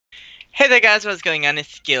Hey there guys, what's going on? It's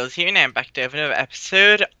Skiddles here and I'm back to another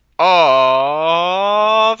episode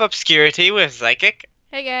of Obscurity with Psychic.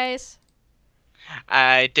 Hey guys.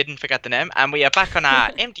 I didn't forget the name, and we are back on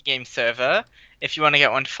our empty game server. If you want to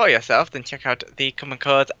get one for yourself, then check out the coupon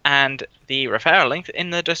codes and the referral links in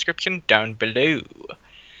the description down below.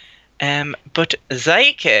 But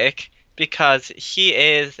Psychic, because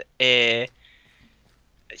he's a,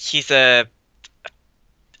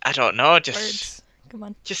 I don't know, Words. Come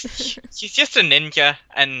on. she's just a ninja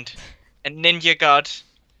and a ninja god.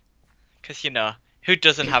 Because, who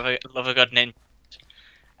doesn't love a good ninja?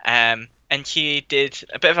 And she did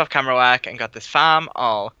a bit of camera work and got this farm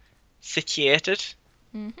all situated.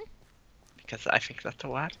 Mhm. Because I think that's a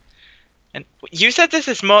word. And you said this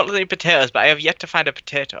is mostly potatoes, but I have yet to find a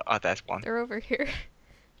potato. Oh, there's one. They're over here.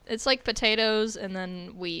 It's like potatoes and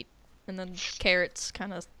then wheat and then carrots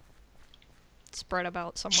kind of spread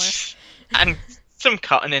about somewhere. And some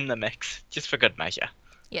cotton in the mix, just for good measure.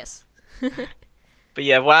 Yes. But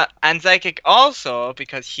yeah, and Psychic also,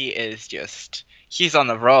 because he's on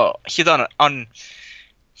the road. He's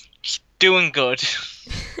doing good.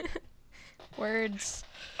 Words.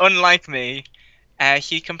 Unlike me,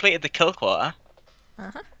 he completed the kill quota.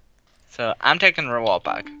 Uh-huh. So I'm taking the reward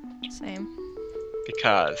bag Same.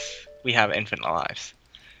 because we have infinite lives.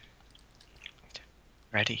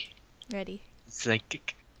 Ready? Ready.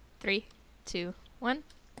 Psychic. 3, 2, 1.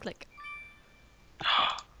 Click.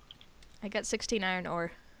 I got 16 iron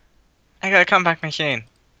ore. I got a comeback machine.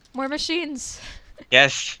 More machines.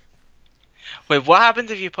 Yes. Wait, what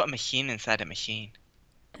happens if you put a machine inside a machine?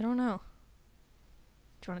 I don't know.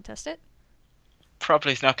 Do you want to test it?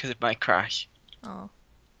 Probably it's not because it might crash. Oh.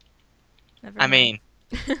 Never I mind. mean,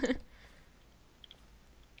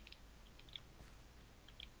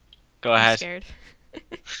 go I'm ahead. scared.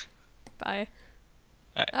 Bye.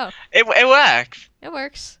 Uh, Oh. It works. It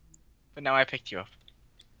works. But now I picked you up.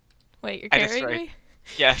 Wait, you're I carrying destroyed. me?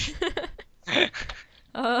 Yes.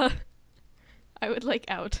 I would like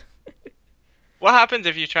out. What happens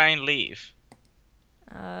if you try and leave?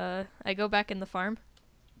 I go back in the farm.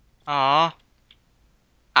 Aw.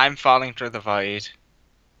 I'm falling through the void.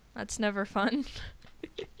 That's never fun.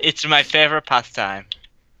 It's my favorite pastime.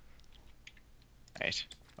 Right.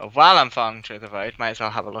 Well, while I'm falling through the void, might as well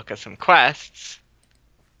have a look at some quests.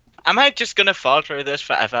 Am I just gonna fall through this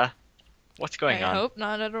forever? What's going I on? hope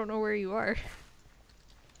not. I don't know where you are.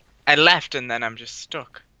 I left and then I'm just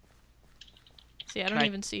stuck. See, I don't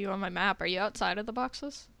even see you on my map. Are you outside of the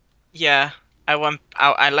boxes? Yeah, I went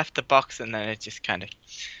out. I left the box and then it just kind of.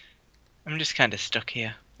 I'm just kind of stuck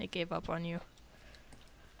here. I gave up on you.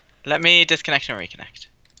 Let me disconnect and reconnect.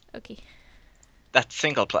 Okay. That's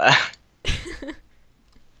single player.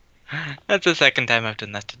 That's the second time I've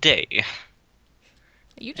done that today.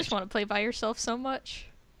 You just want to play by yourself so much.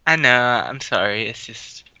 I know. I'm sorry. It's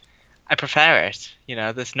just I prefer it.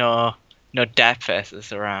 There's no dead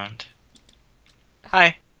faces around.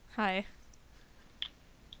 Hi. Hi.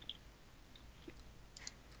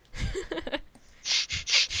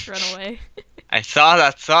 Run away. I saw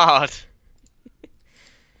that sword.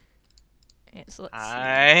 Okay, so let's see.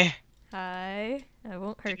 Hi. Hi. I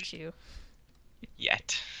won't hurt you.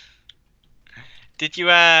 Yet. Did you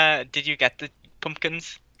get the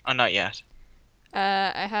pumpkins or not yet?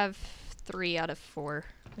 I have 3 out of 4.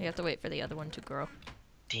 We have to wait for the other one to grow.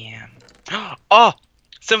 Damn. Oh,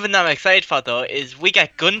 something that I'm excited for though is we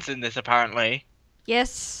get guns in this apparently,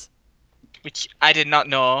 Yes. which I did not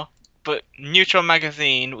know. But neutral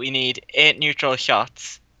magazine, we need 8 neutral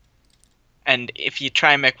shots, and if you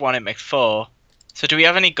try and make 1, it makes 4. So do we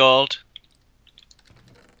have any gold?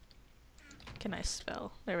 Can I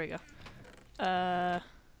spell? There we go. I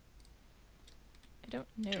don't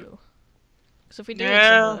know. So if we do it's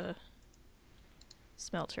in the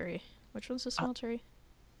smeltery. Which one's the smeltery?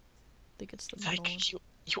 I think it's the middle one.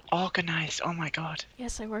 You organized. Oh my god.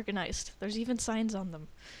 Yes, I organized. There's even signs on them.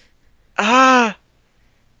 Ah.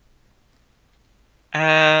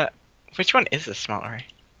 Which one is the smeltery?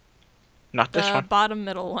 Not this The one. bottom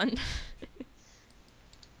middle one.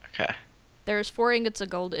 Okay. There's 4 ingots of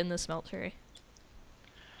gold in the smeltery.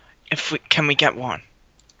 Can we get 1?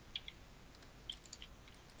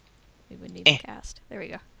 We would need to cast. There we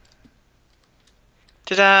go.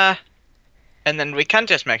 Ta-da! And then we can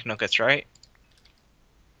just make nuggets, right?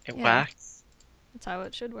 It Yeah. works. That's how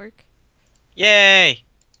it should work. Yay!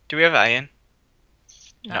 Do we have iron?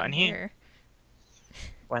 Not in here.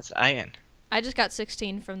 What's iron? I just got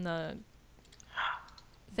 16 from the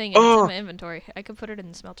thing and it's in my inventory. I could put it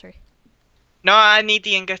in the smeltery. No, I need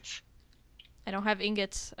the ingots. I don't have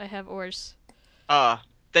ingots. I have ores. Oh,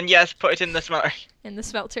 then yes, put it in the smeltery. In the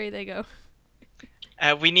smeltery they go.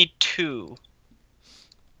 We need 2 2,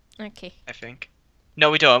 Okay. I think. No,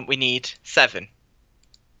 we don't. We need 7.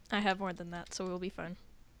 I have more than that, so we'll be fine.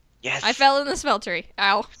 Yes. I fell in the smeltery.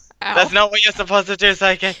 Ow. Ow. That's not what you're supposed to do,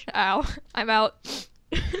 Psychic. Ow. I'm out.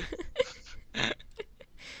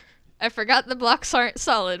 I forgot the blocks aren't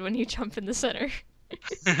solid when you jump in the center.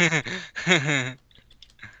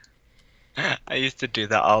 I used to do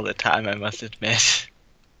that all the time, I must admit.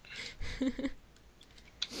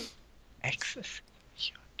 Execute.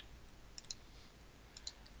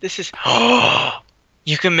 This is. Oh!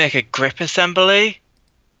 You can make a grip assembly?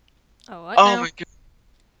 Oh, what Oh now? my god.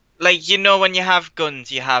 Like, you know when you have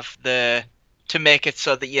guns, you have the... To make it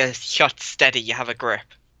so that your shot's steady, you have a grip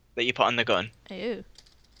that you put on the gun. Ew.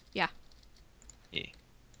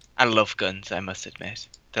 I love guns, I must admit.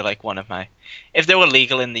 They're like one of my... If they were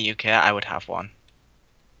legal in the UK, I would have one.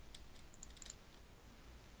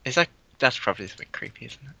 Is that... That's probably a bit creepy,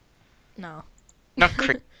 isn't it? No. Not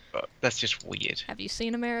creepy, but that's just weird. Have you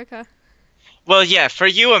seen America? Well, yeah, for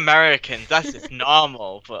you Americans, that's just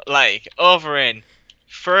normal. But, like, over in...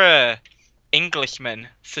 For a Englishman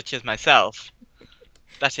such as myself,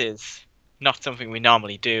 that is not something we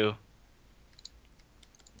normally do.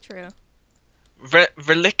 True.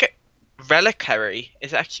 Reliquary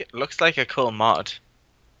is actually looks like a cool mod.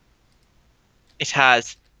 It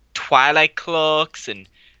has Twilight Cloaks and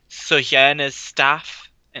Sojourner's Staff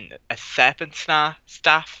and a Serpent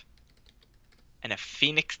Staff and a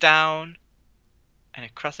Phoenix Down and a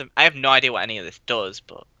cross of... I have no idea what any of this does,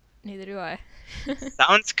 but Neither do I.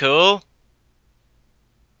 sounds cool.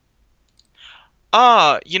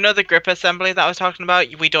 Oh, you know the grip assembly that I was talking about?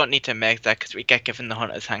 We don't need to make that because we get given the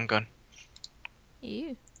Hunter's handgun.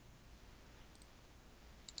 Ew.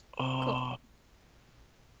 Oh, Cool.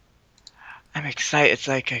 I'm excited,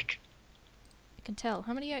 Psychic. I can tell.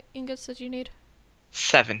 How many ingots did you need?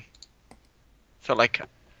 7. So like,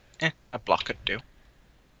 a block could do.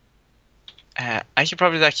 I should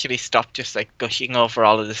probably actually stop just like gushing over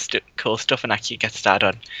all of this cool stuff and actually get started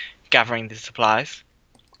on gathering the supplies.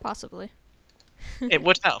 Possibly. It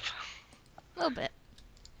would help. A little bit.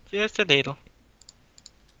 Just a little.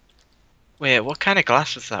 Wait, what kind of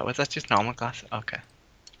glass was that? Was that just normal glass? Okay.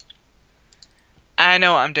 I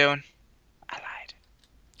know what I'm doing. I lied.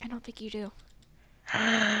 I don't think you do.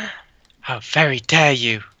 How very dare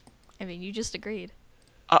you! I mean, you just agreed.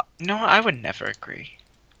 No, I would never agree.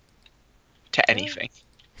 To Really? anything.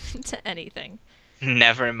 To anything.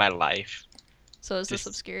 Never in my life. So is this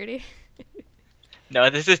obscurity? No,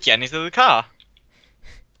 this is Jenny's of the car.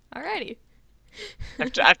 Alrighty.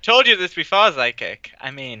 I've told you this before, Psychic.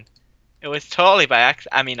 I mean, it was totally by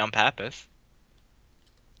accident. I mean, on purpose.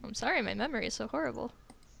 I'm sorry, my memory is so horrible.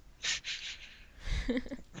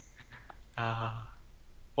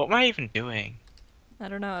 What am I even doing? I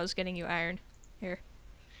don't know, I was getting you iron. Here.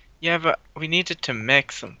 Yeah, but we needed to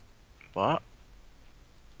make some... What?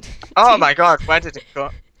 Oh my god, where did it go?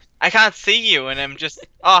 I can't see you and I'm just...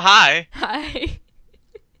 Oh, hi! Hi.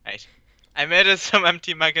 Right. I made us some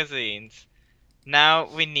empty magazines. Now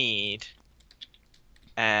we need...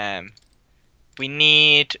 We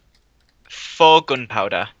need 4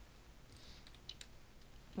 gunpowder.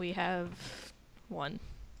 We have 1.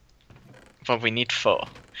 But we need 4.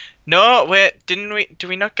 No, wait, didn't we... Did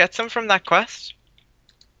we not get some from that quest?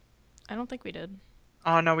 I don't think we did.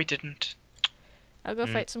 Oh, no, we didn't. I'll go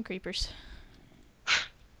fight some creepers.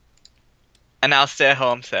 And I'll stay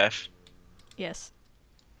home safe. Yes.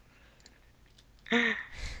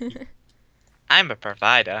 I'm a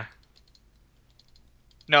provider.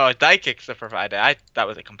 No, Dykic's the provider. That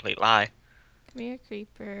was a complete lie. Come here,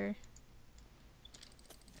 creeper.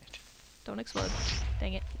 Don't explode.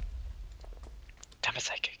 Dang it. Damn it,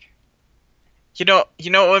 Psychic. You know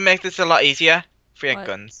what would make this a lot easier? If we had What?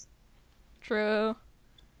 guns. True.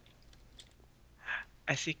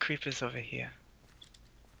 I see creepers over here.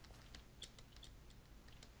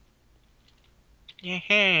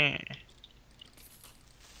 Yeah.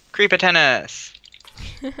 Creeper tennis.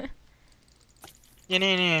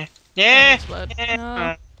 Yeah. Don't explode.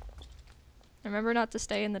 No. Remember not to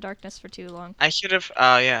stay in the darkness for too long. I should have.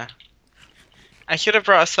 Oh yeah. I should have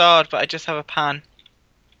brought a sword, but I just have a pan.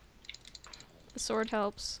 The sword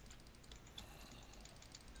helps.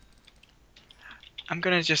 I'm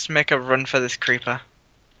gonna just make a run for this creeper.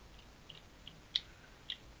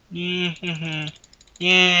 Yeah.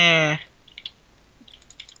 Yeah.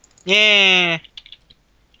 Yeah.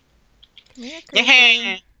 Come here,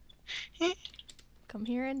 creeper. Yeah. Come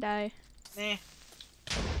here and die. Yeah.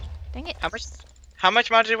 Dang it. How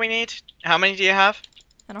much more do we need? How many do you have?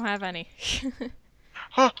 I don't have any.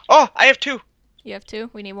 Oh, I have 2. You have 2?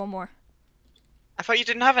 We need 1 more. I thought you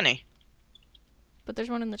didn't have any. But there's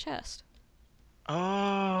one in the chest.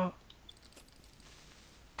 Oh.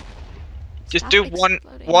 Just Stop do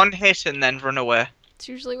exploding. one hit and then run away. It's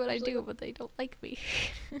usually what I do, but they don't like me.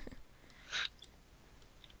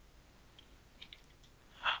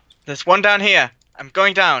 There's one down here. I'm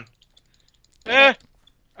going down. Get it.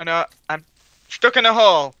 I know. I'm stuck in a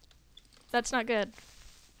hole. That's not good.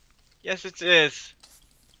 Yes, it is.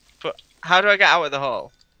 But how do I get out of the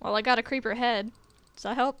hole? Well, I got a creeper head. Does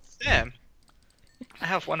that help? Sam, I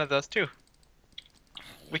have one of those too.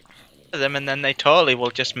 We kill them and then they totally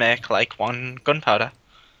will just make like one gunpowder.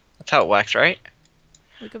 That's how it works, right?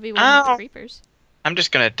 We could be one with the Ow. creepers. I'm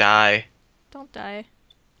just gonna die. Don't die.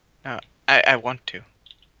 No, I want to.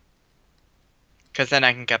 Because then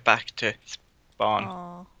I can get back to spawn.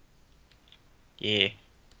 Aw. Yeah.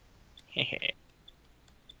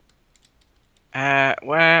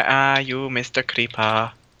 Where are you, Mr.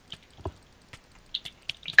 Creeper?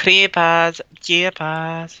 Creepers,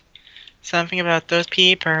 jeepers. Something about those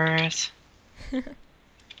peepers. I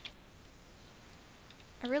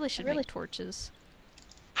really should make torches.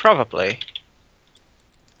 Probably.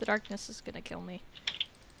 The darkness is gonna kill me.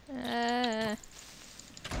 No,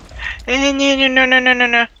 no, no, no, no,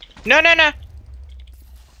 no. No, no, no.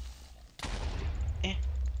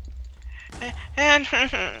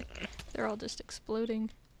 They're all just exploding.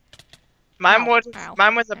 Mine Ow, was ow,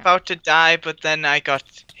 mine was ow. about to die, but then I got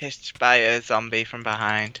hit by a zombie from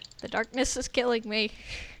behind. The darkness is killing me.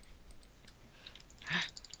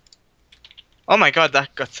 Oh my god,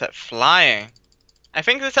 that got set flying. I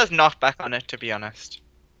think this has knockback on it, to be honest.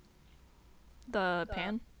 The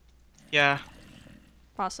pan? Yeah.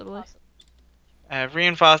 Possibly.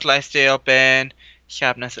 Reinforced lifesteal, bin,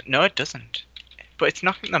 sharpness. No, it doesn't. But it's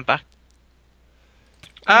knocking them back.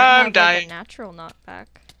 It might have, I'm like, dying. a natural knockback.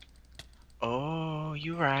 Oh,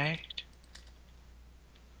 you right.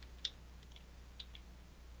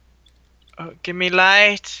 Oh, give me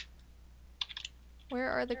light. Where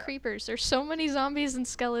are the creepers? There's so many zombies and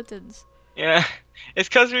skeletons. Yeah, it's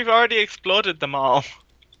because we've already exploded them all.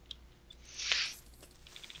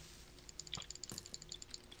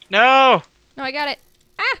 No! No, I got it.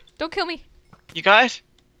 Ah! Don't kill me. You guys?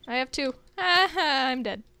 I have two. Ah, I'm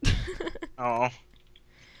dead. Oh.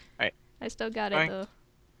 I still got Going- it though.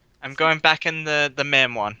 I'm going back in the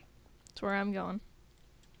main one. That's where I'm going.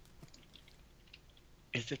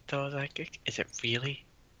 Is it though, like, is it really?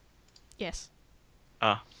 Yes.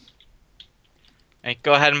 Oh. Right,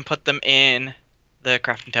 go ahead and put them in the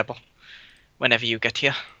crafting table. Whenever you get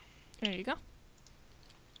here. There you go.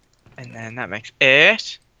 And then that makes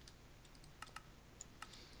 8.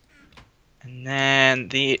 And then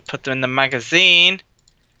put them in the magazine.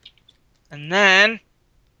 And then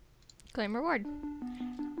Claim reward.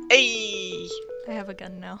 hey! I have a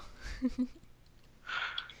gun now.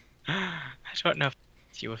 I don't know if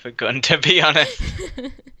it's you with a gun, to be honest.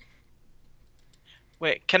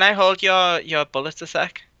 Wait, can I hold your bullets a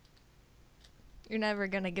sec? You're never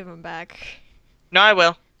gonna give them back. No, I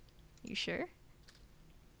will. You sure?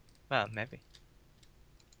 Well, maybe.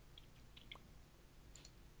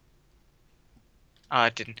 Oh, I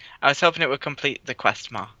didn't. I was hoping it would complete the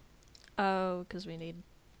quest more. Oh, because we need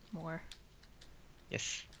more.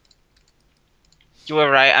 Yes. You were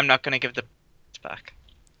right, I'm not going to give the bullets back.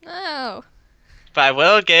 No. But I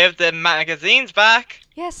will give the magazines back!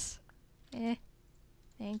 Yes. Eh.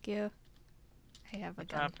 Thank you. I have a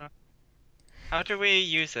gun. How do we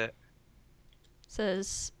use it?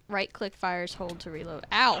 Says right click fires, hold to reload.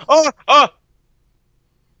 Ow! Oh! Oh!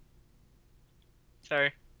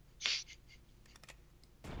 Sorry.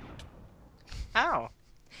 Ow.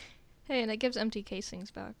 Hey, and it gives empty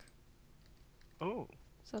casings back. Oh.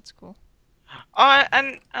 So that's cool. Oh,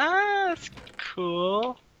 and that's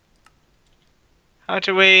cool.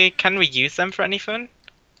 Can we use them for anything?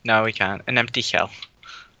 No, we can't. An empty shell.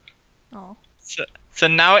 Oh. So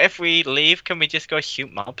now if we leave, can we just go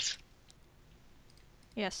shoot mobs?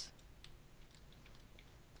 Yes.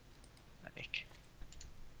 Like.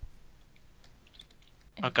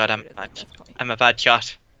 Oh god, I'm Included bad. at that point. I'm a bad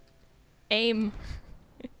shot. Aim.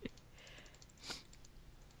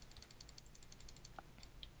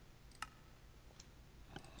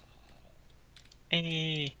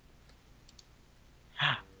 Hey.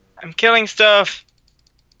 I'm killing stuff.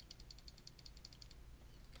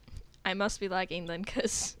 I must be lagging then,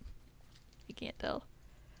 cause you can't tell.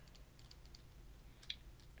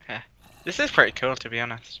 This is pretty cool, to be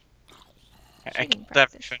honest. I Shooting killed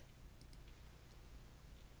practice. everything.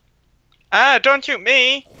 Ah, don't shoot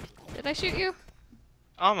me! Did I shoot you?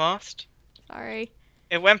 Almost. Sorry.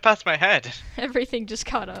 It went past my head. Everything just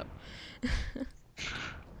caught up.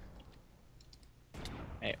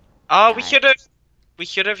 Oh, we Die. should have. we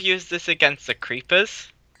should have used this against the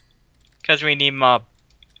creepers. Because we need more.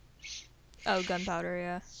 Oh, gunpowder,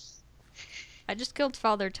 yeah. I just killed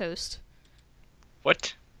Father Toast.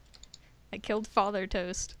 What? I killed Father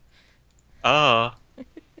Toast. Oh.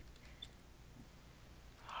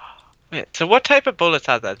 Wait, so what type of bullets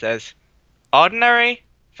are there? There's ordinary,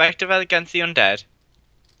 effective against the undead,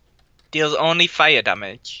 deals only fire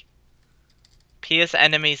damage, pierce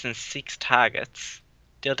enemies and seeks targets,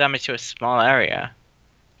 deal damage to a small area,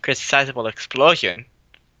 creates a sizable explosion,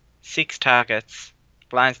 seeks targets,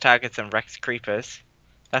 blinds targets and wrecks creepers.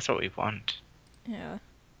 That's what we want. Yeah.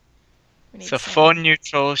 We need So sand. 4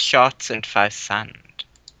 neutral shots and 5 sand.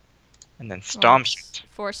 And then storm it's shot.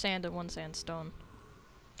 4 sand and 1 sandstone.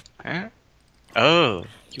 Huh? Oh,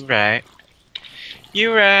 you right.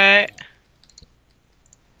 You right.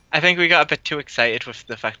 I think we got a bit too excited with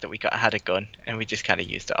the fact that we had a gun and we just kind of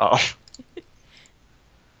used it all.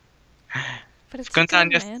 But it's Guns good, on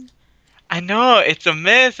just- man. I know, it's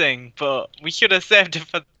amazing, but we should have saved it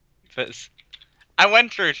for this. I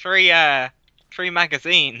went through three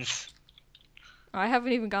magazines. I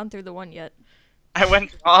haven't even gone through the one yet. I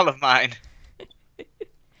went through all of mine.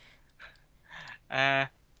 Right.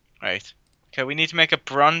 Okay, we need to make a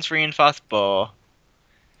bronze reinforced bow.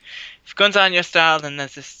 If guns aren't your style, then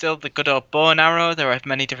there's still the good old bow and arrow. There are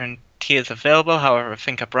many different tiers available, however I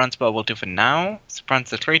think a bronze bow will do for now. So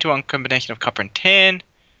bronze is a 3-to-1 combination of copper and tin.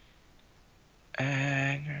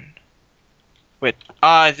 Wait,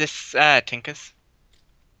 is this Tinker's?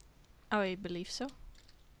 I believe so.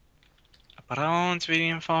 A bronze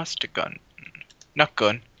reinforced gun. Not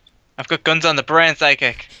gun. I've got guns on the brain,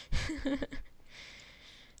 psychic.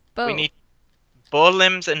 Bow. We need bow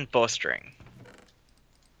limbs and bowstring.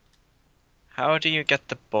 How do you get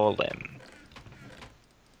the bow limb?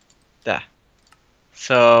 There.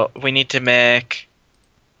 So we need to make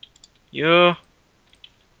you.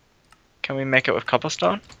 Can we make it with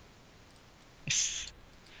cobblestone? Yes.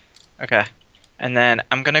 Okay. And then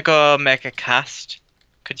I'm gonna go make a cast.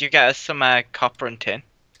 Could you get us some copper and tin?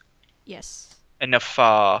 Yes. Enough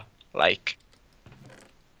for like,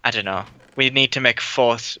 I don't know. We need to make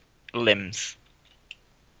 4 limbs.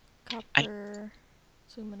 Copper,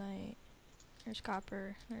 Zumonite. There's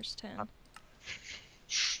copper. There's tin.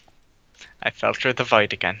 I fell through the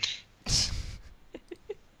void again.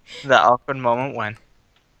 That awkward moment when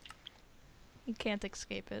You can't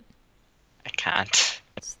escape it. I can't.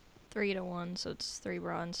 3-to-1, so it's 3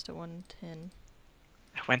 bronze to 1 tin.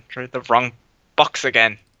 I went through the wrong box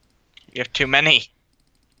again. You have too many.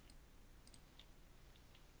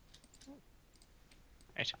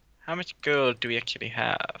 Right. How much gold do we actually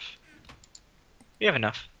have? We have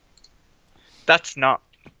enough. That's not.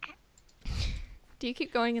 Do you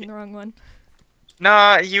keep going in the wrong one?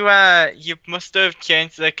 No, you must have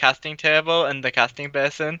changed the casting table and the casting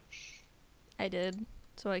basin. I did,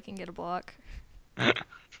 so I can get a block.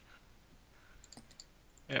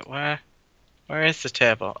 Wait, where is the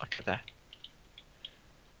table? Okay, there.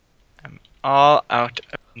 I'm all out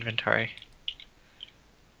of inventory.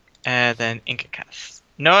 Then Inca cast.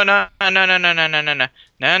 No. No.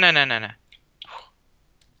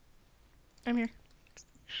 I'm here.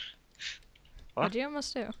 What? What'd you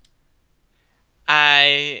almost do?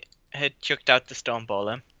 I had chucked out the stone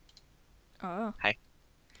golem. Oh. Hi.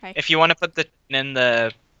 Hi. If you want to put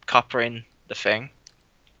the copper in the thing.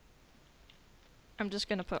 I'm just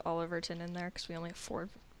gonna put all of our tin in there because we only have 4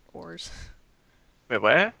 ores. Wait,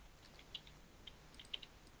 where?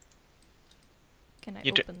 Can I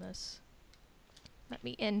You open this? Let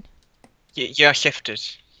me in. You're shifted.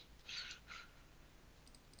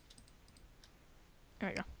 There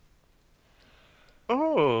we go.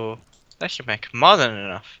 Oh, that should make more than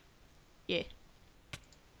enough. Yeah.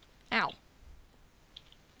 Ow.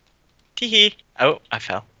 Teehee. Oh, I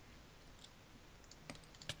fell.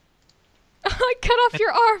 I cut off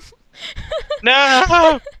your arm!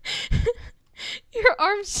 No! Your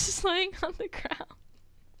arm's just laying on the ground.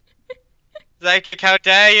 Psychic, how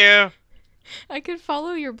dare you? I could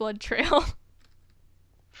follow your blood trail.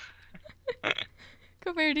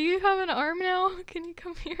 Come here, do you have an arm now? Can you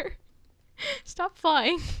come here? Stop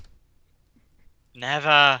flying.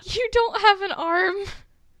 Never. You don't have an arm.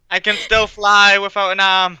 I can still fly without an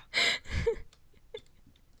arm.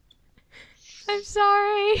 I'm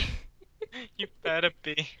sorry. You better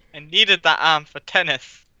be. I needed that arm for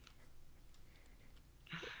tennis.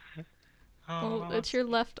 Well, it's your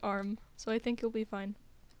left arm, so I think you'll be fine.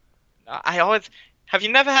 I always. Have you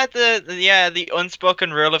never had the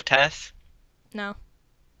unspoken rule of tennis? No.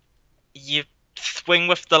 You swing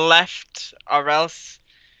with the left, or else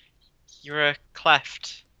you're a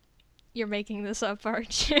cleft. You're making this up,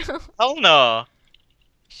 aren't you? Hell no.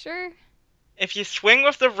 Sure. If you swing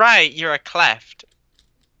with the right, you're a cleft.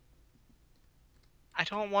 I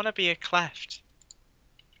don't want to be a cleft.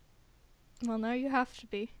 Well, now you have to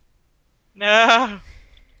be. No.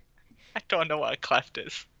 I don't know what a cleft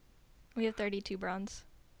is. We have 32 bronze.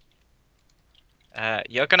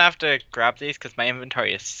 You're gonna have to grab these because my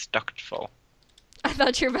inventory is stuck full. I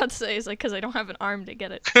thought you were about to say, it's like, because I don't have an arm to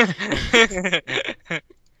get it.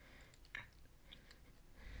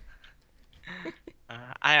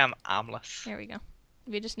 I am armless. There we go.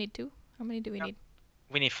 We just need 2? How many do we need?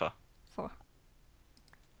 We need 4. 4.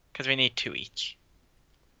 Because we need 2 each.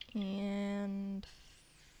 And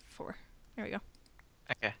 4. There we go.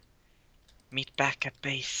 Okay. Meet back at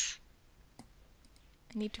base.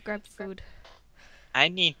 I need to grab food. I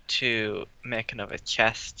need to make another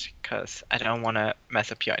chest because I don't want to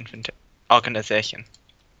mess up your organization.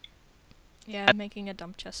 Yeah, making a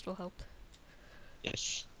dump chest will help.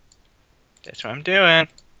 Yes. That's what I'm doing.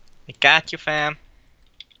 I got you, fam.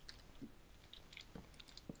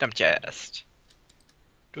 Dump chest.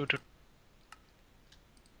 Get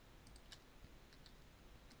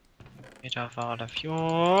off all of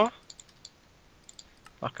your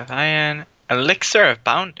block of iron. Elixir of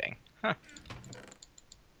bounding. Huh.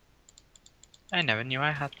 I never knew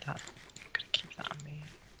I had that. I'm gonna keep that on me.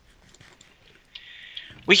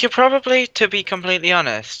 We should probably, to be completely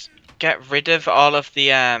honest, get rid of all of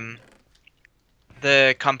the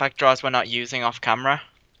compact drawers we're not using off camera.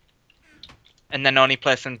 And then only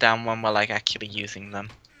place them down when we're like actually using them.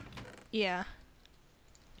 Yeah.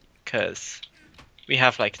 Cause we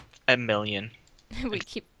have like a million. We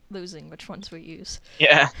keep losing which ones we use.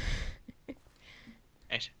 Yeah.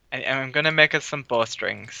 Right. I'm gonna make us some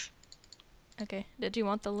bowstrings. Okay. Did you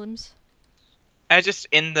want the limbs? Just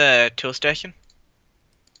in the tool station.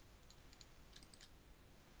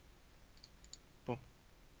 Boom.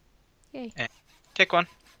 Yay. Take one.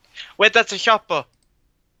 Wait, that's a shopper.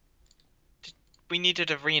 We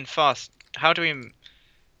needed a reinforced. How do we?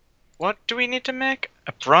 What do we need to make?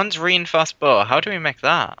 A bronze reinforced bow. How do we make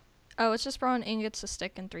that? Oh, it's just bronze ingots, a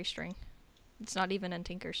stick, and 3 string. It's not even in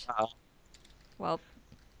Tinkers. Oh. Well,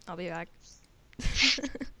 I'll be back.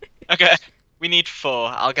 Okay. We need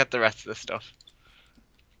 4. I'll get the rest of the stuff.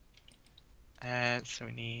 So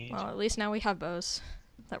we need. Well, at least now we have bows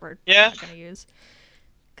that we're Yeah. not gonna use.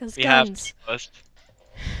 Cause We guns. have bows.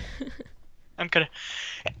 I'm gonna.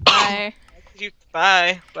 Bye.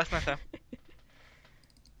 Bye. Bless myself.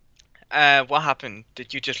 What happened?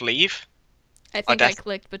 Did you just leave? I think I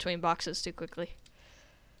clicked between boxes too quickly.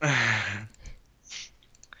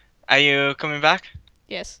 Are you coming back?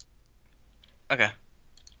 Yes. Okay.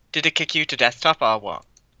 Did it kick you to desktop or what?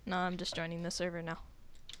 No, I'm just joining the server now.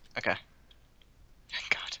 Okay. Thank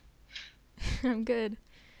God. I'm good.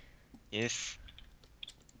 Yes.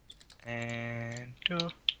 And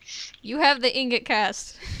You have the ingot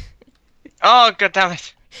cast. oh, god damn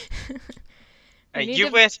it! We need You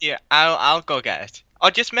to- wait here. I'll go get it.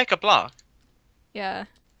 Or just make a block. Yeah.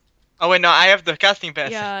 Oh wait, no, I have the casting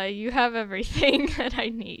base. Yeah, you have everything that I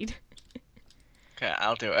need. Okay,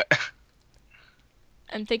 I'll do it.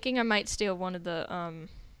 I'm thinking I might steal one of the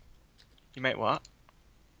You make what?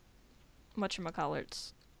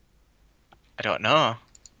 whatchamacallits. I don't know.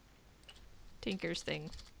 Tinker's thing.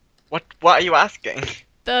 What are you asking?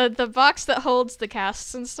 The box that holds the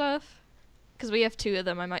casts and stuff. Because we have 2 of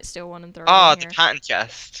them, I might steal one and throw Oh, it in the here. pattern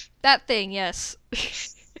chest. That thing, yes.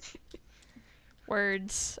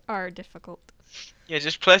 Words are difficult. Yeah,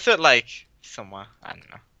 just place it like somewhere. I don't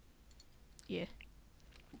know. Yeah.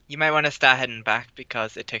 You might want to start heading back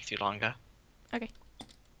because it takes you longer. Okay.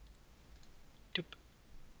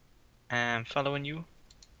 Doop. Following you.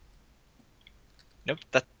 Nope,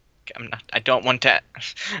 that I'm not. I don't want to.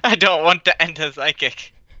 I don't want to enter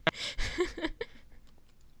psychic.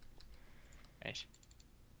 Right.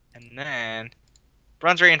 And then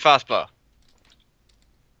bronze reinforced bow.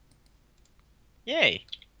 Yay!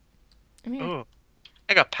 I'm here. Ooh,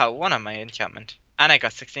 I got power 1 on my enchantment, and I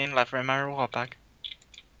got 16 leather in my reward bag.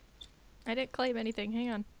 I didn't claim anything, hang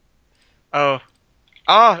on. Oh,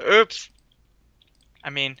 oops. I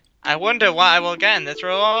mean, I wonder what I will get in this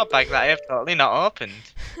reward bag that I have totally not opened.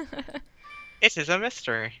 It is a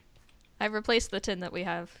mystery. I replaced the tin that we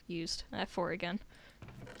have used. I have 4 again.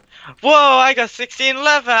 Whoa, I got 16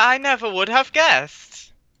 leather. I never would have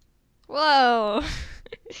guessed. Whoa!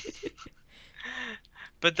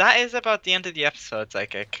 But that is about the end of the episode,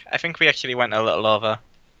 Psychic. I think we actually went a little over.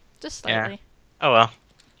 Just slightly. Oh well.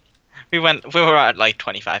 We were at like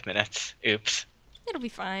 25 minutes. Oops. It'll be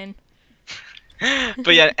fine.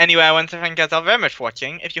 But yeah, anyway, I want to thank you guys all very much for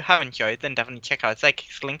watching. If you have enjoyed, then definitely check out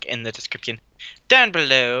Psychic's link in the description down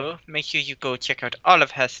below. Make sure you go check out all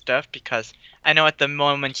of her stuff because I know at the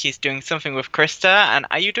moment she's doing something with Krista. And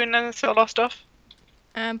are you doing any solo stuff?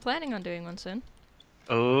 I'm planning on doing one soon.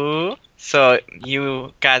 Oh, so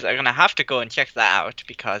you guys are gonna have to go and check that out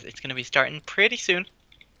because it's gonna be starting pretty soon,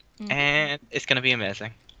 and it's gonna be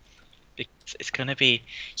amazing. It's gonna be.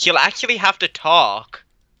 She'll actually have to talk,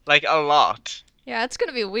 like a lot. Yeah, it's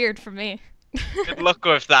gonna be weird for me. Good luck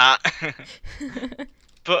with that.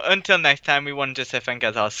 But until next time, we wanted to say thank you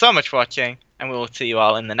guys all so much for watching, and we will see you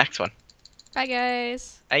all in the next one. Bye,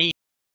 guys. Bye.